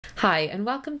Hi, and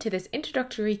welcome to this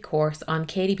introductory course on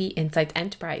KDB Insights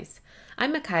Enterprise.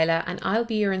 I'm Michaela, and I'll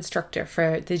be your instructor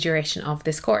for the duration of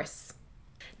this course.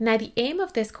 Now, the aim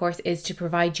of this course is to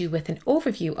provide you with an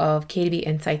overview of KDB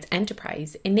Insights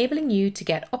Enterprise, enabling you to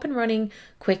get up and running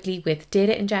quickly with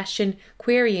data ingestion,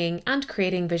 querying, and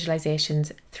creating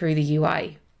visualizations through the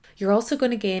UI. You're also going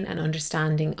to gain an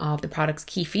understanding of the product's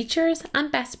key features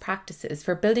and best practices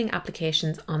for building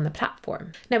applications on the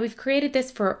platform. Now, we've created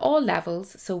this for all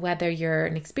levels, so whether you're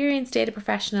an experienced data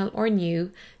professional or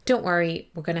new, don't worry,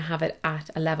 we're going to have it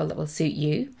at a level that will suit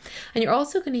you. And you're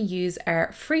also going to use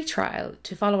our free trial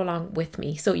to follow along with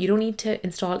me, so you don't need to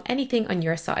install anything on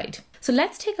your side. So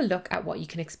let's take a look at what you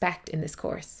can expect in this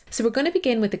course. So we're going to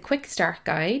begin with a quick start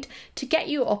guide to get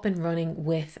you up and running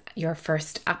with your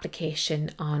first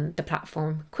application on the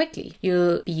platform quickly.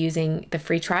 You'll be using the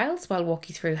free trial, so I'll walk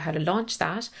you through how to launch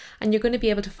that, and you're going to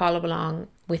be able to follow along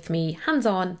with me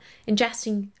hands-on,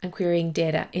 ingesting and querying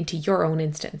data into your own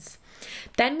instance.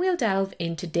 Then we'll delve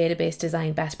into database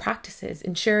design best practices,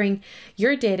 ensuring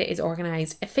your data is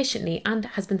organized efficiently and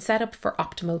has been set up for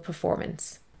optimal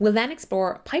performance. We'll then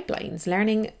explore pipelines,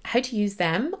 learning how to use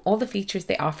them, all the features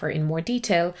they offer in more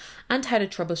detail, and how to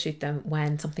troubleshoot them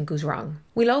when something goes wrong.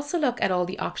 We'll also look at all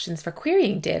the options for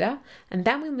querying data, and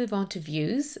then we'll move on to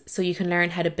views, so you can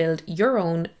learn how to build your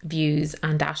own views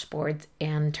and dashboards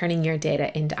and turning your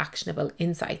data into actionable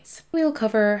insights. We'll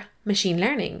cover machine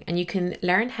learning, and you can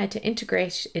learn how to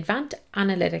integrate advanced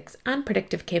analytics and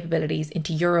predictive capabilities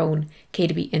into your own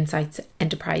KDB Insights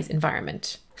enterprise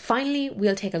environment. Finally,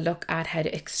 we'll take a look at how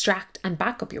to extract and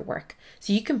back up your work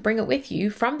so you can bring it with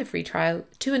you from the free trial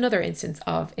to another instance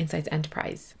of Insights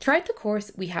Enterprise. Throughout the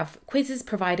course, we have quizzes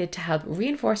provided to help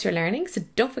reinforce your learning, so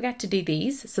don't forget to do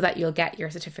these so that you'll get your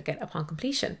certificate upon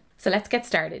completion. So let's get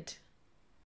started.